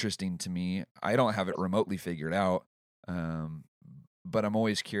very interesting to me. I don't have it remotely figured out. But I'm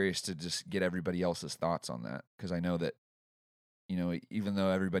always curious to just get everybody else's thoughts on that, because I know that, even though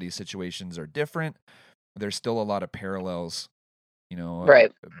everybody's situations are different, there's still a lot of parallels,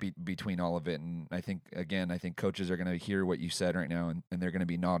 Right. between all of it. And I think coaches are going to hear what you said right now, and they're going to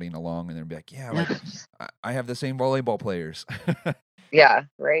be nodding along, and they're going to be like, yeah, like, I have the same volleyball players. Yeah,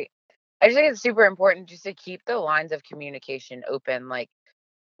 right. I just think it's super important just to keep the lines of communication open. Like,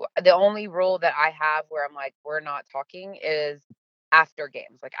 the only rule that I have where I'm like, we're not talking is after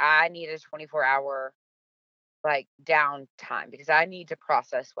games. Like I need a 24-hour like downtime because I need to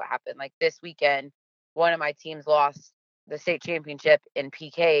process what happened. Like this weekend, one of my teams lost the state championship in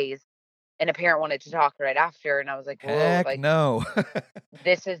PKs and a parent wanted to talk right after and I was like, "Whoa, Heck like no.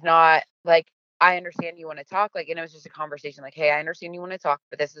 this is not like I understand you want to talk." Like and it was just a conversation like, "Hey, I understand you want to talk,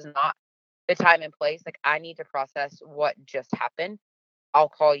 but this is not the time and place. Like I need to process what just happened. I'll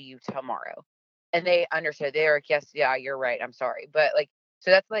call you tomorrow." And they understood. They were like, "Yes, yeah, you're right. I'm sorry." But like, so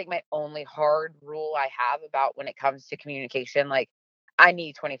that's like my only hard rule I have about when it comes to communication. Like, I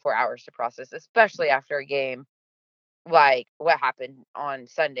need 24 hours to process, especially after a game like what happened on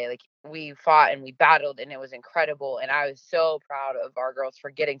Sunday. Like, we fought and we battled, and it was incredible. And I was so proud of our girls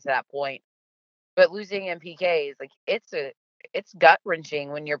for getting to that point. But losing in PKs, like, it's gut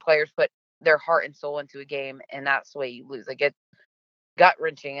wrenching when your players put their heart and soul into a game, and that's the way you lose. Like, it's gut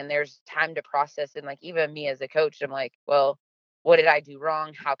wrenching and there's time to process. And like even me as a coach, I'm like, well, what did I do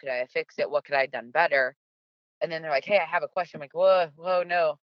wrong? How could I fix it? What could I have done better? And then they're like, hey, I have a question. I'm like, whoa,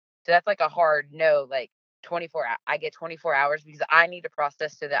 no. So that's like a hard no, like 24, I get 24 hours because I need to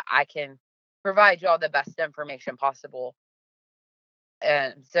process so that I can provide you all the best information possible.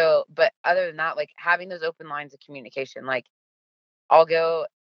 And so, but other than that, like having those open lines of communication, like I'll go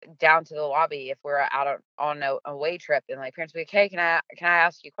down to the lobby if we're out on a away trip and like parents will be like, "Hey, can I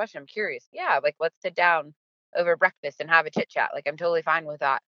ask you a question? I'm curious." Yeah, like let's sit down over breakfast and have a chit chat. Like I'm totally fine with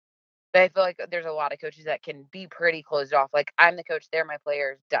that. But I feel like there's a lot of coaches that can be pretty closed off. Like I'm the coach, they're my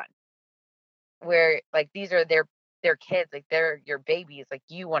players, done. Where like these are their kids, like they're your babies. Like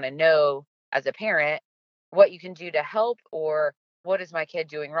you want to know as a parent what you can do to help or what is my kid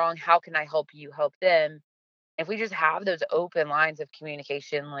doing wrong? How can I help you help them? If we just have those open lines of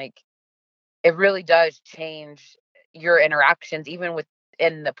communication, like it really does change your interactions, even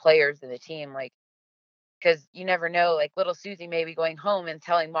within the players and the team. Like, because you never know, like little Susie may be going home and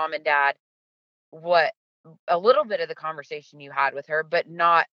telling mom and dad what a little bit of the conversation you had with her, but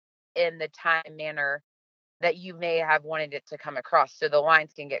not in the time manner that you may have wanted it to come across. So the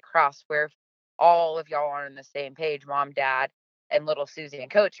lines can get crossed where if all of y'all are on the same page, mom, dad, and little Susie and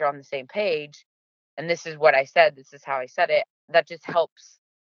coach are on the same page. And this is what I said, this is how I said it. That just helps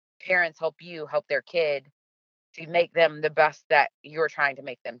parents help you help their kid to make them the best that you're trying to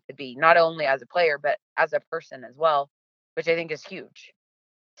make them to be, not only as a player, but as a person as well, which I think is huge.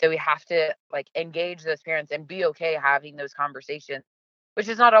 So we have to like engage those parents and be okay having those conversations, which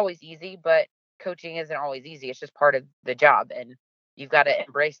is not always easy, but coaching isn't always easy. It's just part of the job. And you've got to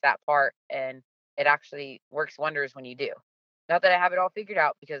embrace that part. And it actually works wonders when you do. Not that I have it all figured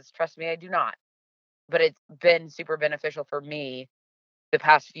out because trust me, I do not. But it's been super beneficial for me the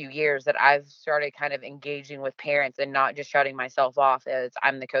past few years that I've started kind of engaging with parents and not just shutting myself off as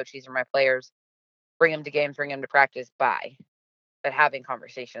I'm the coach, these are my players, bring them to games, bring them to practice, bye, but having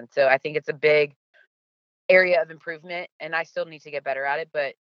conversations. So I think it's a big area of improvement and I still need to get better at it.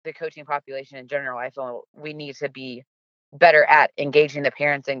 But the coaching population in general, I feel we need to be better at engaging the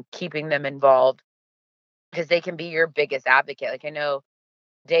parents and keeping them involved because they can be your biggest advocate. Like I know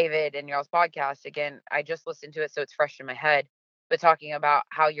David and y'all's podcast, again, I just listened to it, so it's fresh in my head, but talking about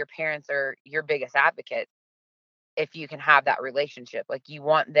how your parents are your biggest advocates if you can have that relationship. Like you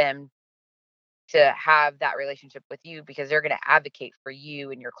want them to have that relationship with you because they're going to advocate for you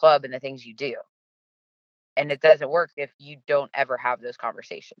and your club and the things you do. And it doesn't work if you don't ever have those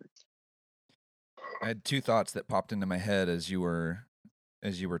conversations. I had two thoughts that popped into my head as you were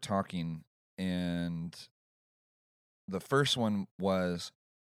talking, and the first one was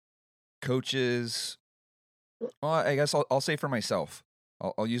coaches. Well, I guess I'll say for myself.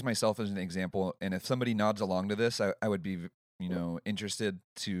 I'll use myself as an example, and if somebody nods along to this, I would be interested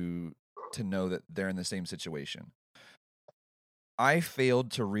to know that they're in the same situation. I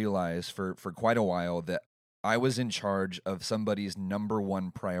failed to realize for quite a while that I was in charge of somebody's number one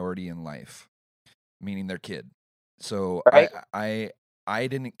priority in life, meaning their kid. So Right. I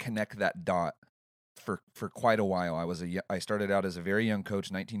didn't connect that dot for quite a while. I started out as a very young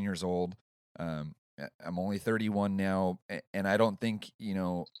coach, 19 years old. I'm only 31 now, and I don't think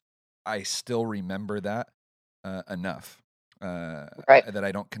I still remember that enough Right. that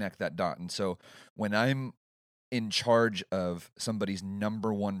I don't connect that dot. And so when I'm in charge of somebody's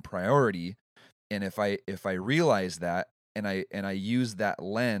number one priority, and if I realize that and I use that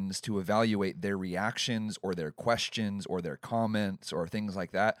lens to evaluate their reactions or their questions or their comments or things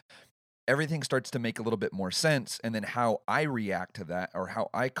like that, everything starts to make a little bit more sense. And then how I react to that or how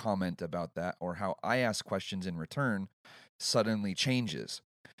I comment about that or how I ask questions in return suddenly changes.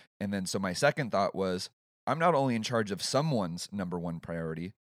 And then so my second thought was, I'm not only in charge of someone's number one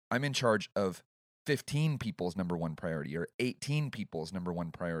priority, I'm in charge of 15 people's number one priority or 18 people's number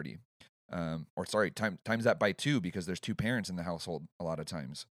one priority. Or sorry, times that by 2 because there's 2 parents in the household a lot of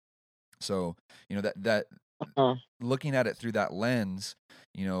times. So, that looking at it through that lens,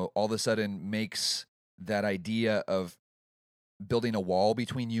 all of a sudden makes that idea of building a wall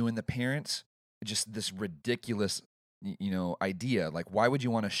between you and the parents just this ridiculous, idea. Like, why would you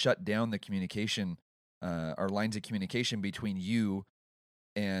want to shut down the communication or lines of communication between you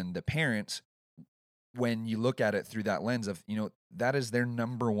and the parents when you look at it through that lens of, that is their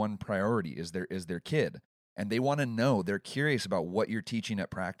number one priority is their kid. And they want to know, they're curious about what you're teaching at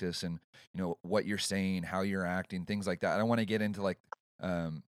practice and, what you're saying, how you're acting, things like that. I don't want to get into like,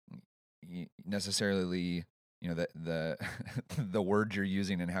 necessarily, the the words you're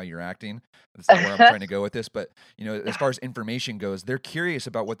using and how you're acting. That's not where I'm trying to go with this. But, as far as information goes, they're curious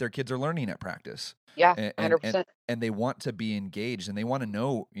about what their kids are learning at practice. Yeah, And 100%. they want to be engaged and they want to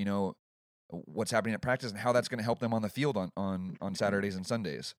know, what's happening at practice and how that's going to help them on the field on Saturdays and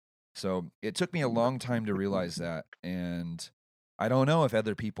Sundays. So it took me a long time to realize that. And I don't know if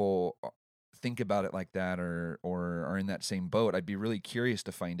other people think about it like that or are in that same boat. I'd be really curious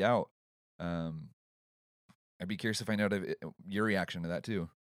to find out. I'd be curious to find out your reaction to that too.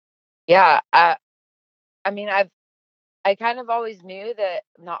 Yeah, I mean, I kind of always knew that,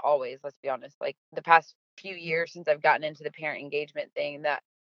 not always, let's be honest, like the past few years since I've gotten into the parent engagement thing, that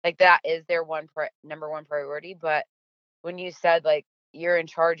like that is their number one priority. But when you said like you're in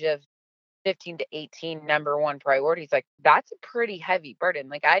charge of 15 to 18 number one priorities, like that's a pretty heavy burden.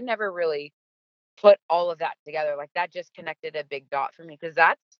 Like I never really put all of that together. Like that just connected a big dot for me because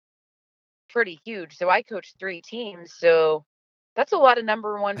that's pretty huge. So I coach 3 teams, so that's a lot of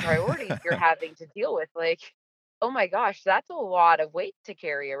number one priorities you're having to deal with. Like, oh my gosh, that's a lot of weight to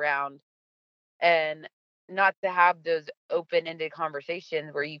carry around, and not to have those open-ended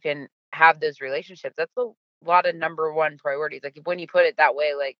conversations where you can have those relationships. That's a lot of number one priorities. Like when you put it that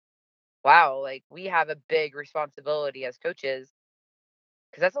way, like wow, like we have a big responsibility as coaches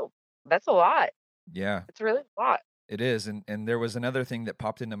because that's a lot. Yeah, It's really a lot. it is. And there was another thing that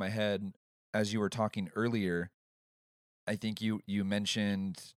popped into my head as you were talking earlier. I think you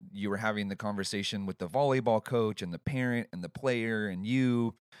mentioned you were having the conversation with the volleyball coach and the parent and the player and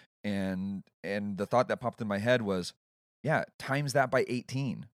you, and the thought that popped in my head was, yeah, times that by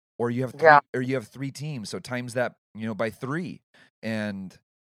 18, or you have Yeah. 3 teams, so times that, by 3, and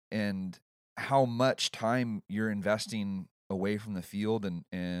how much time you're investing away from the field,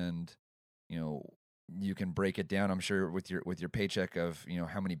 and you can break it down, I'm sure, with your paycheck of,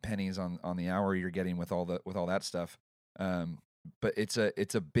 how many pennies on the hour you're getting with all that stuff. But it's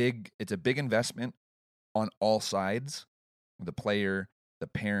a big investment on all sides, the player, the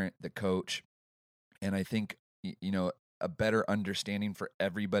parent, the coach. And I think, a better understanding for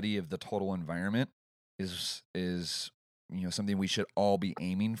everybody of the total environment is something we should all be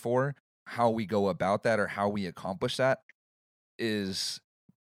aiming for. How we go about that or how we accomplish that is,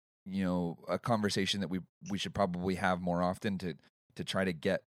 a conversation that we should probably have more often to try to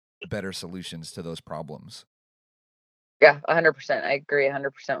get better solutions to those problems. Yeah, 100%. I agree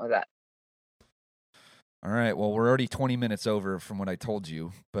 100% with that. All right. Well, we're already 20 minutes over from what I told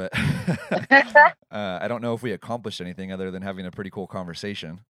you, but I don't know if we accomplished anything other than having a pretty cool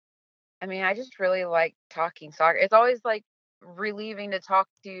conversation. I mean, I just really like talking soccer. It's always like relieving to talk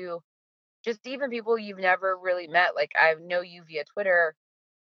to just even people you've never really met. Like I know you via Twitter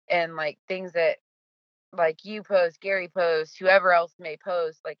and like things that like you post, Gary posts, whoever else may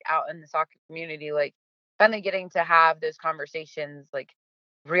post like out in the soccer community, like finally getting to have those conversations like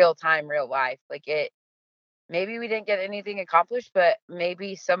real time, real life. Like it maybe we didn't get anything accomplished, but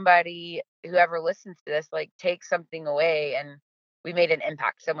maybe somebody whoever listens to this like takes something away and we made an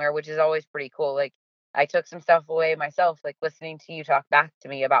impact somewhere, which is always pretty cool. Like I took some stuff away myself, like listening to you talk back to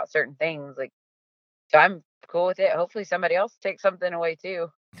me about certain things. Like so I'm cool with it. Hopefully somebody else takes something away too.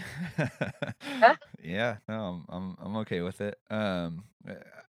 Huh? Yeah, no, I'm okay with it.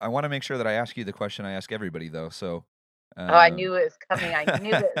 I want to make sure that I ask you the question I ask everybody though. So, Oh, I knew it was coming. I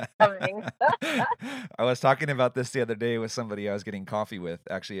knew it was coming. I was talking about this the other day with somebody I was getting coffee with.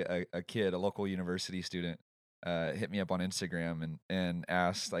 Actually, a kid, a local university student, hit me up on Instagram and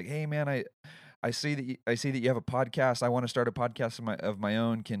asked like, "Hey, man, I see that you have a podcast. I want to start a podcast of my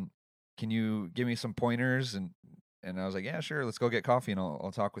own. Can you give me some pointers?" And I was like, "Yeah, sure. Let's go get coffee and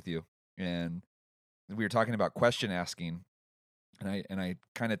I'll talk with you." And we were talking about question asking, and I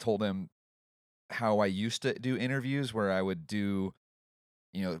kind of told him how I used to do interviews where I would do,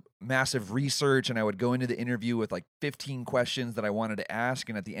 massive research and I would go into the interview with like 15 questions that I wanted to ask.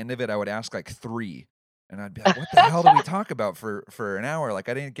 And at the end of it, I would ask like 3. And I'd be like, what the hell did we talk about for an hour? Like,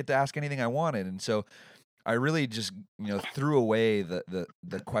 I didn't get to ask anything I wanted. And so I really just, threw away the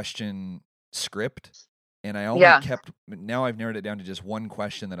question script, and I only kept, now I've narrowed it down to just one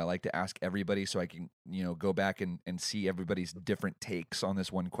question that I like to ask everybody, so I can, go back and see everybody's different takes on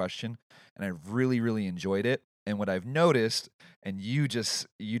this one question. And I've really, really enjoyed it. And what I've noticed, and you just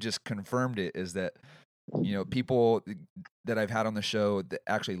confirmed it, is that, people that I've had on the show that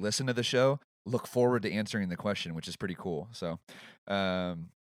actually listen to the show look forward to answering the question, which is pretty cool. So,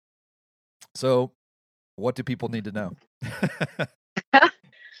 what do people need to know?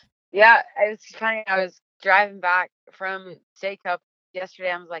 Yeah, it's funny. I was driving back from State Cup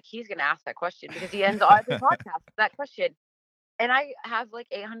yesterday. I was like, he's going to ask that question because he ends all every podcast with that question. And I have like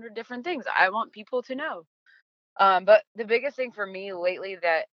 800 different things I want people to know. But the biggest thing for me lately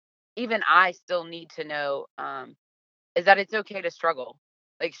that even I still need to know is that it's okay to struggle.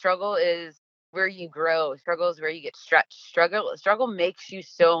 Like, struggle is where you grow. Struggle is where you get stretched. Struggle makes you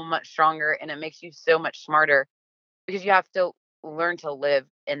so much stronger, and it makes you so much smarter, because you have to learn to live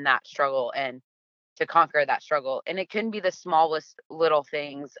in that struggle and to conquer that struggle. And it can be the smallest little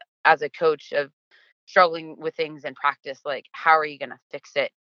things as a coach of struggling with things in practice. Like, how are you going to fix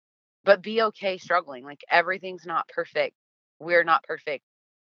it? But be okay struggling. Like, everything's not perfect. We're not perfect.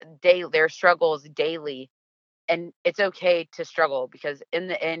 There are struggles daily. And it's okay to struggle, because in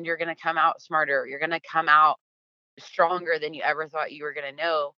the end, you're going to come out smarter. You're going to come out stronger than you ever thought you were going to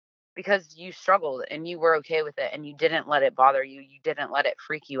know, because you struggled and you were okay with it, and you didn't let it bother you. You didn't let it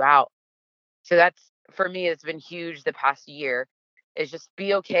freak you out. So that's, for me, it's been huge the past year, is just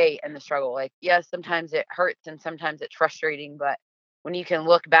be okay in the struggle. Like, yes, sometimes it hurts and sometimes it's frustrating, but when you can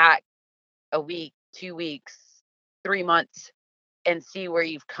look back a week, 2 weeks, 3 months and see where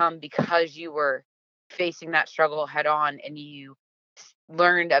you've come because you were facing that struggle head on, and you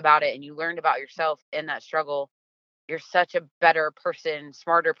learned about it and you learned about yourself in that struggle, you're such a better person,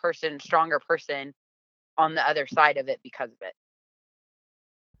 smarter person, stronger person on the other side of it because of it.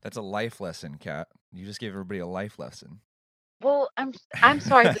 That's a life lesson, Kat. You just gave everybody a life lesson. Well, I'm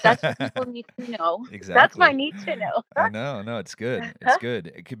sorry, but that's what people need to know. Exactly. That's my need to know. I know. No, it's good. It's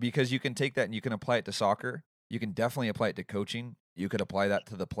good. Because you can take that and you can apply it to soccer. You can definitely apply it to coaching. You could apply that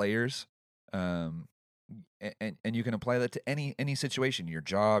to the players. And you can apply that to any situation, your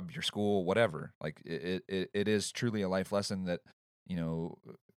job, your school, whatever. Like, it is truly a life lesson that,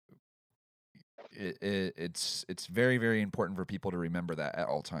 it's very, very important for people to remember that at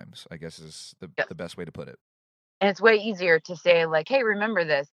all times, I guess, is the best way to put it. And it's way easier to say, like, hey, remember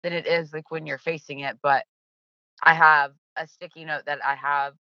this, than it is like when you're facing it. But I have a sticky note that I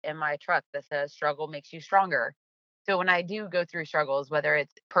have in my truck that says struggle makes you stronger. So when I do go through struggles, whether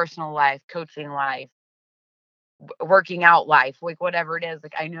it's personal life, coaching life, working out life, like whatever it is,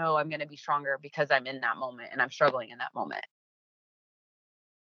 like, I know I'm going to be stronger because I'm in that moment and I'm struggling in that moment.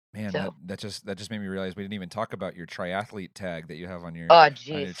 Man, so, that just made me realize we didn't even talk about your triathlete tag that you have on your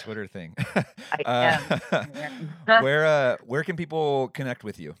Twitter thing. Where can people connect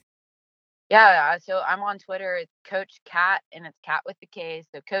with you? Yeah, so I'm on Twitter. It's Coach Kat, and it's Kat with the K.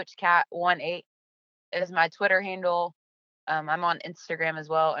 So Coach Kat 18 is my Twitter handle. I'm on Instagram as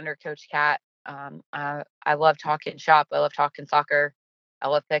well under Coach Kat. I love talking shop. I love talking soccer. I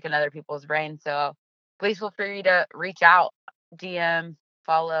love picking other people's brains. So please feel free to reach out, DM,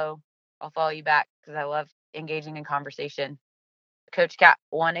 follow. I'll follow you back because I love engaging in conversation. Coach Kat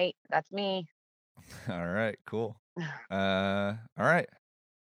 18, that's me. All right, cool. All right,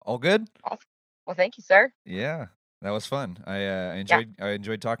 all good. Awesome. Well, thank you, sir. Yeah, that was fun. I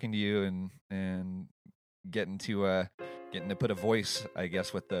enjoyed talking to you and getting to put a voice, I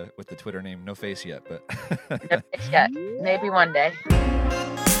guess, with the Twitter name. No face yet, but no face yet. Maybe one day.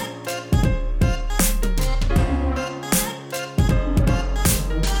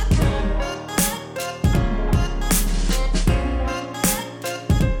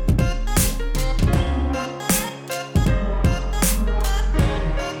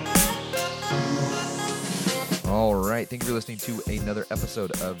 Thank you for listening to another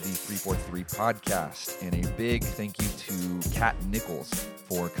episode of the 343 podcast, and a big thank you to Kat Nichols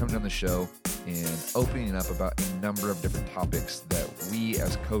for coming on the show and opening up about a number of different topics that we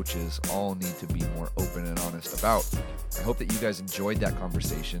as coaches all need to be more open and honest about. I hope that you guys enjoyed that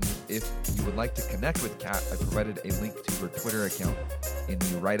conversation. If you would like to connect with Kat, I provided a link to her Twitter account in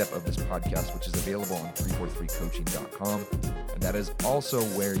the write-up of this podcast, which is available on 343coaching.com. And that is also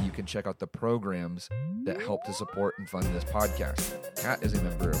where you can check out the programs that help to support and fund this podcast. Kat is a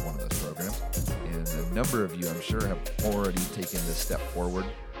member of one of those programs, and a number of you, I'm sure, have already taken this step forward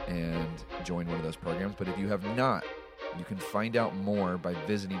and joined one of those programs. But if you have not, You can find out more by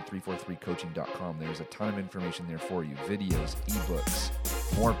visiting 343coaching.com. There's a ton of information there for you. Videos, ebooks,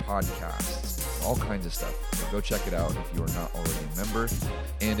 more podcasts, all kinds of stuff. So go check it out if you are not already a member.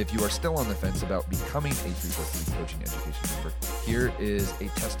 And if you are still on the fence about becoming a 343 Coaching Education member, here is a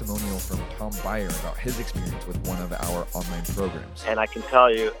testimonial from Tom Byer about his experience with one of our online programs. And I can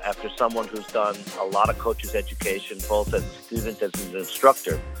tell you, after someone who's done a lot of coaches education, both as a student and as an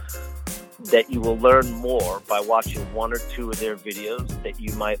instructor, that you will learn more by watching one or two of their videos that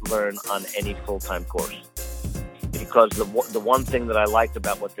you might learn on any full-time course. Because the one thing that I liked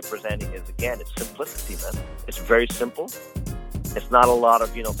about what they're presenting is, again, it's simplicity, man. It's very simple. It's not a lot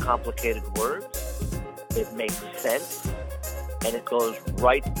of, complicated words. It makes sense. And it goes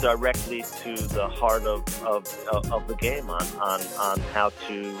right directly to the heart of the game on how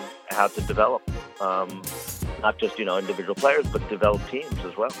to develop, not just, individual players, but develop teams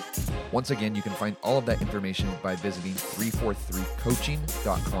as well. Once again, you can find all of that information by visiting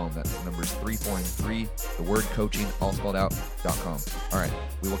 343coaching.com. That's the numbers 3, 4, and 3, the word coaching, all spelled out, .com. All right,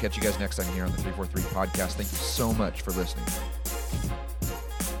 we will catch you guys next time here on the 343 podcast. Thank you so much for listening.